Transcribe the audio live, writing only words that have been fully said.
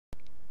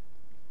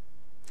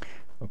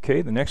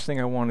Okay, the next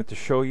thing I wanted to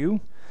show you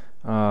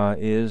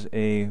is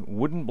a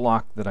wooden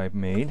block that I've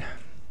made,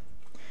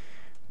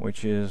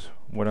 which is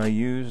what I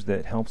use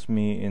that helps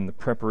me in the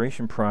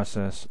preparation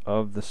process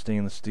of the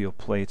stainless steel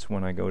plates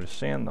when I go to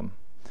sand them.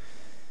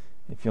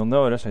 If you'll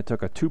notice, I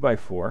took a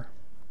 2x4,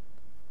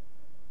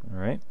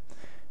 alright,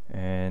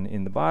 and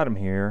in the bottom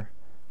here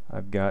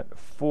I've got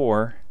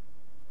 4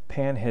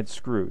 panhead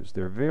screws.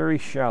 They're very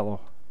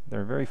shallow,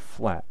 they're very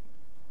flat,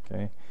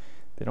 okay?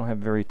 They don't have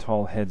very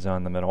tall heads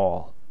on them at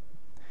all.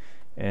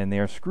 And they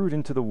are screwed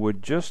into the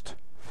wood just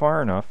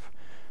far enough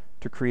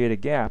to create a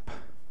gap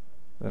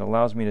that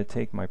allows me to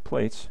take my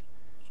plates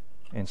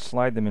and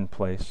slide them in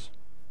place,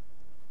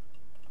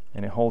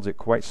 and it holds it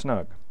quite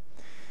snug.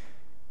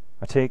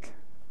 I take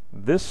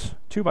this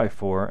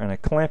 2x4 and I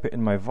clamp it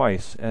in my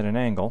vise at an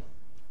angle,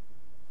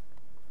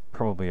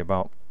 probably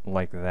about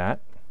like that,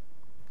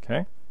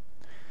 okay,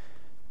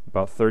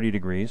 about 30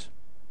 degrees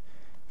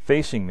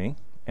facing me,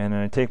 and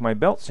then I take my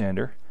belt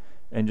sander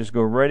and just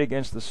go right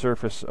against the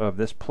surface of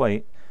this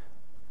plate,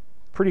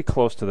 pretty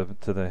close to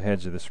the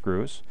heads of the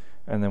screws.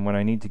 And then when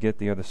I need to get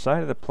the other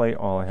side of the plate,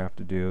 all I have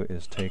to do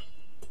is take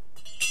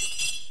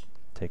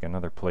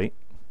another plate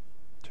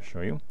to show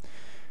you,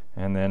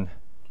 and then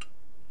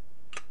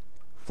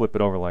flip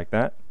it over like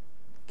that,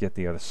 get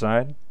the other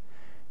side,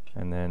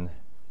 and then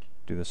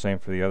do the same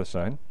for the other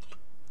side.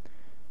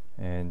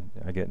 And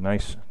I get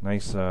nice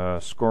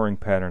scoring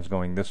patterns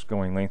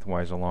going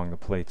lengthwise along the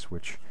plates,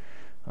 which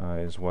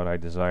is what I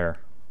desire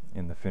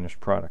in the finished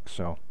product.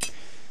 So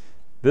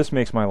this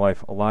makes my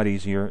life a lot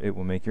easier. It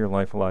will make your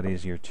life a lot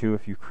easier too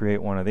if you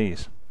create one of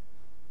these.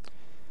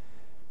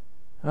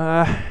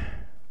 Once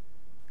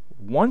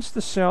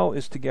the cell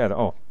is together,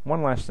 oh,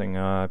 one last thing,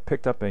 I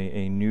picked up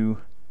a new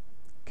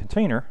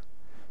container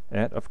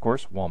at, of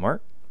course, Walmart.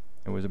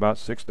 It was about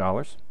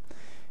 $6.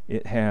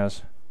 It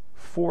has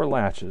 4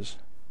 latches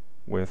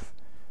with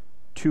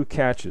 2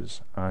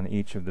 catches on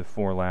each of the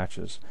 4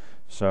 latches.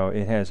 So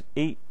it has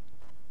 8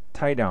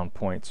 tie-down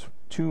points,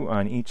 2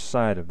 on each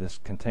side of this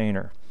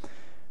container,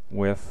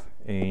 with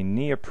a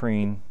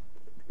neoprene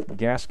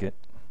gasket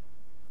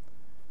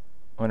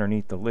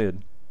underneath the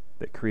lid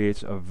that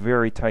creates a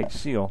very tight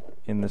seal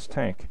in this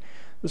tank.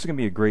 This is going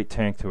to be a great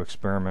tank to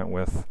experiment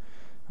with.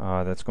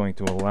 That's going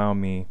to allow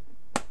me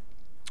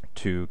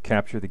to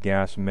capture the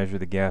gas, measure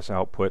the gas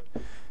output,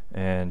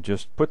 and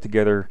just put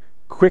together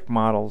quick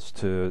models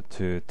to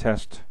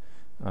test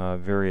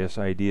various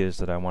ideas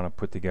that I want to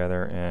put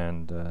together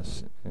and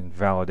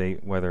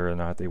validate whether or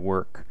not they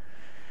work.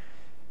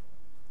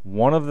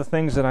 One of the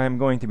things that I'm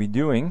going to be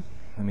doing,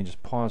 let me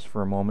just pause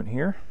for a moment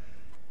here.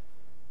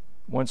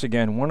 Once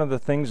again, one of the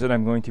things that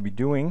I'm going to be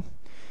doing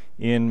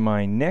in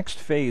my next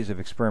phase of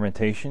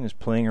experimentation is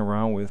playing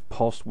around with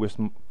pulsed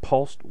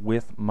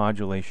width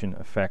modulation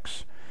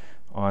effects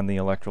on the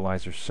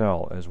electrolyzer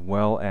cell, as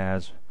well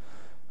as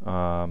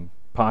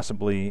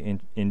possibly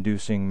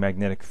inducing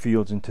magnetic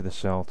fields into the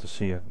cell to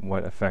see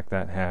what effect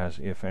that has,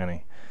 if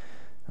any.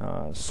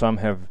 Some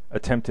have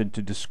attempted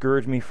to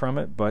discourage me from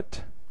it,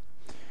 but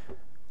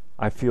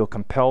I feel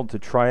compelled to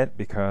try it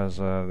because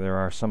there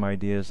are some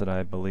ideas that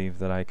I believe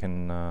that I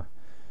can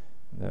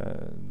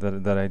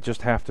that I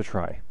just have to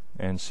try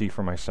and see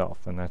for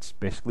myself, and that's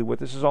basically what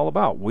this is all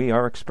about. We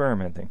are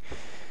experimenting.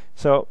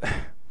 So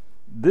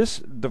this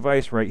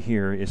device right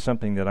here is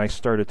something that I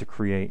started to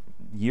create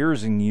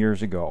years and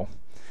years ago,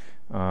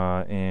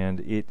 and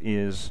it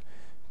is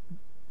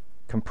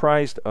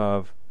comprised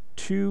of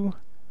 2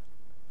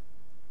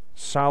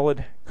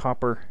 solid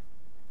copper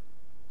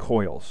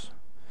coils.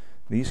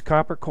 These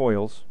copper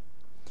coils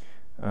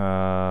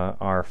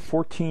are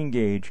 14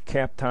 gauge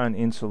Kapton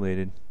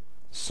insulated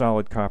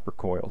solid copper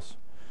coils.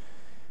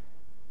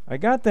 I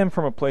got them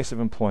from a place of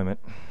employment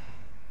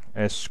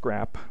as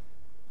scrap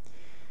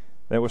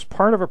that was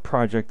part of a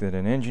project that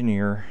an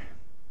engineer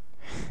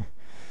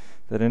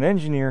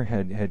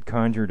had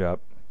conjured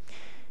up.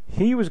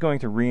 He was going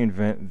to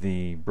reinvent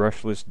the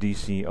brushless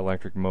DC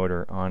electric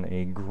motor on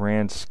a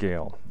grand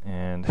scale,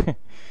 and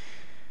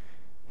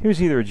he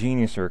was either a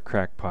genius or a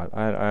crackpot.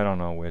 I don't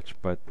know which,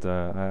 but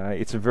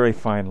it's a very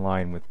fine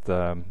line with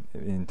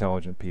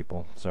intelligent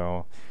people.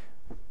 So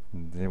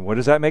what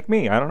does that make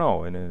me? I don't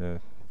know. A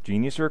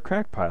genius or a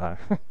crackpot?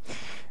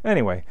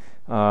 Anyway,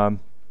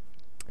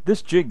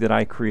 this jig that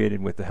I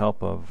created with the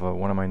help of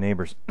one of my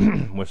neighbors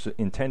was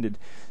intended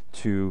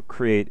to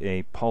create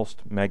a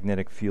pulsed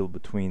magnetic field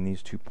between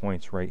these 2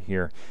 points right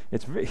here.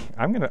 It's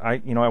I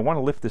want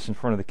to lift this in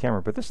front of the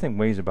camera, but this thing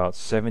weighs about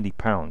 70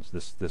 pounds.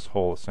 This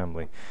whole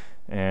assembly,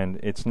 and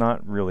it's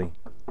not really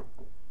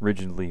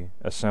rigidly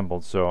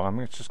assembled. So I'm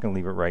just going to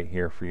leave it right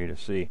here for you to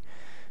see.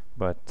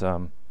 But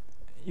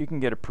you can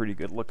get a pretty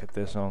good look at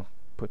this. I'll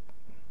put,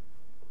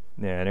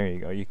 yeah, there you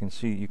go. You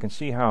can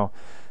see how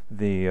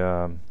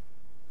the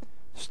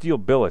steel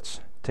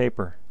billets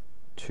taper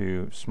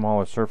to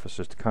smaller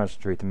surfaces to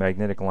concentrate the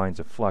magnetic lines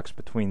of flux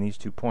between these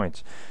 2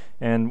 points.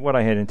 And what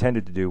I had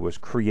intended to do was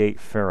create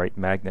ferrite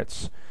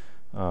magnets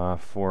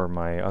for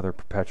my other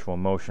perpetual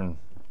motion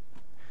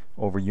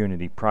over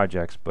Unity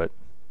projects, but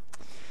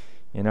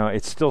You know,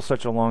 it's still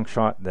such a long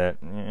shot that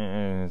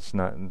it's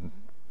not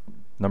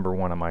number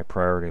one on my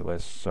priority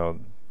list. So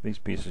these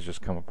pieces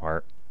just come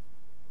apart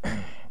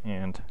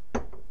and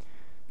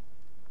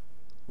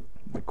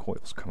the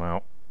coils come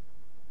out.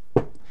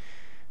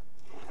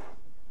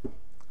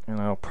 And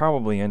I'll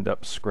probably end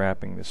up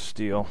scrapping this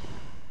steel.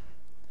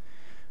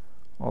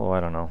 Although I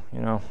don't know, you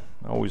know,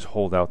 I always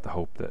hold out the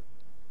hope that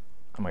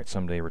I might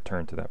someday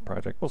return to that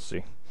project. We'll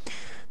see.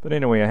 But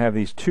anyway, I have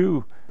these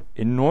two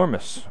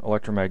enormous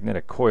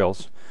electromagnetic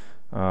coils.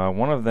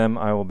 One of them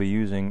I will be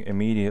using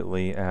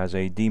immediately as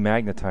a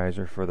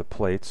demagnetizer for the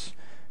plates.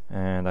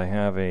 And I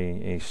have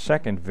a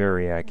second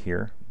variac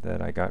here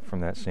that I got from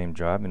that same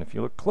job. And if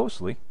you look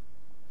closely,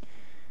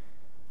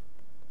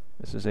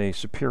 this is a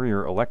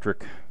Superior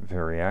Electric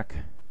variac,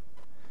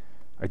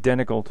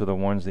 identical to the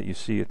ones that you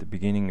see at the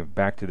beginning of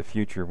Back to the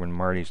Future when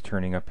Marty's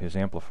turning up his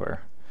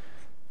amplifier.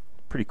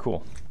 Pretty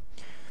cool.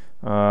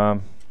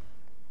 I'll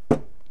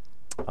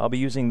be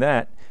using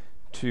that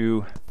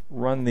to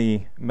run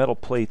the metal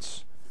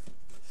plates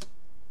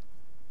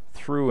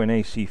through an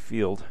AC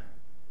field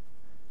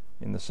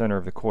in the center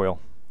of the coil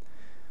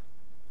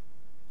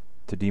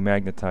to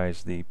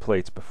demagnetize the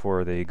plates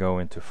before they go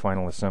into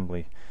final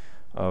assembly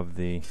of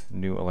the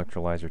new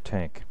electrolyzer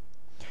tank.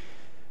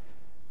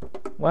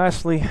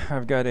 Lastly,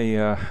 I've got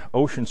a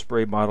ocean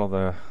spray bottle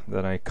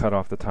that I cut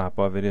off the top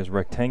of. It is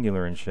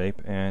rectangular in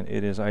shape, and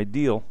it is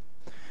ideal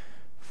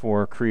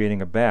for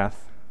creating a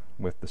bath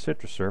with the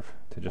CitraSurf,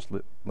 to just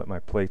let my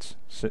plates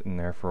sit in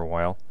there for a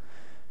while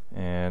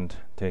and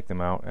take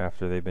them out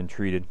after they've been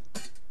treated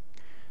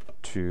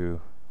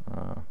to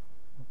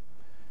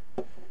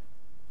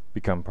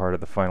become part of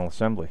the final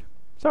assembly.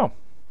 So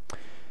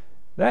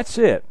that's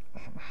it.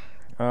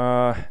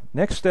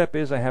 Next step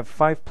is I have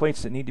 5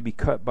 plates that need to be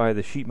cut by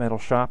the sheet metal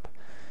shop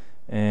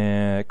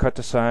and cut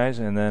to size,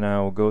 and then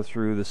I'll go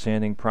through the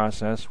sanding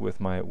process with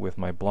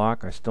my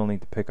block. I still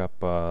need to pick up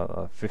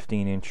a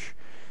 15-inch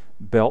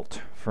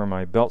belt for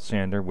my belt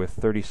sander with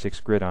 36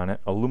 grit on it.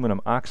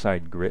 Aluminum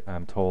oxide grit,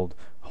 I'm told,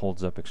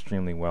 holds up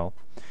extremely well.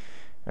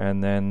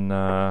 And then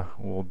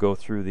we'll go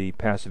through the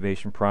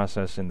passivation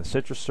process in the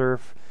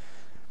CitraSurf,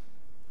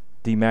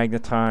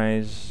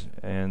 demagnetize,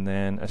 and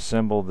then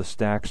assemble the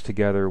stacks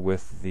together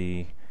with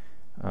the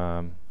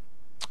clear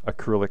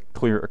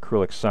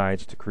acrylic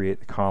sides to create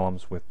the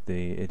columns with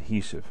the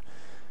adhesive.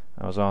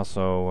 I was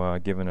also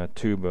given a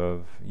tube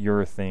of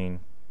urethane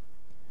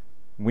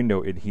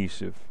window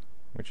adhesive,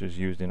 which is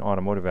used in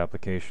automotive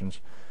applications.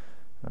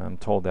 I'm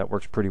told that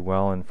works pretty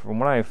well, and from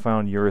what I have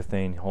found,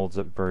 urethane holds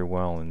up very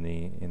well in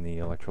the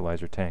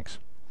electrolyzer tanks.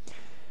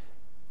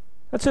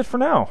 That's it for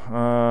now.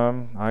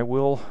 I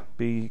will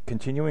be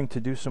continuing to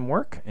do some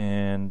work,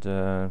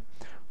 and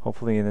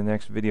hopefully in the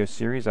next video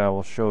series I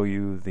will show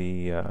you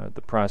the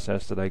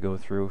process that I go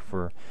through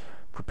for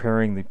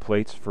preparing the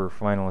plates for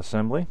final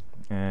assembly,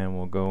 and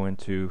we'll go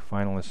into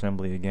final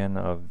assembly again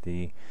of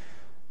the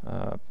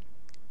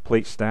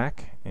plate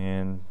stack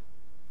and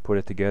put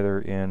it together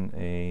in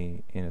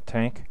a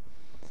tank,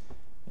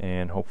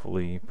 and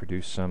hopefully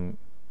produce some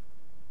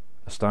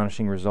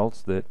astonishing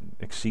results that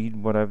exceed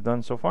what I've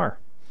done so far.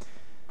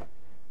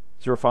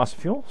 Zero Fossil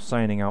Fuel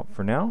signing out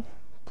for now.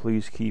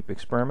 Please keep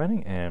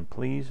experimenting and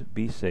please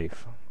be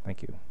safe.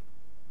 Thank you.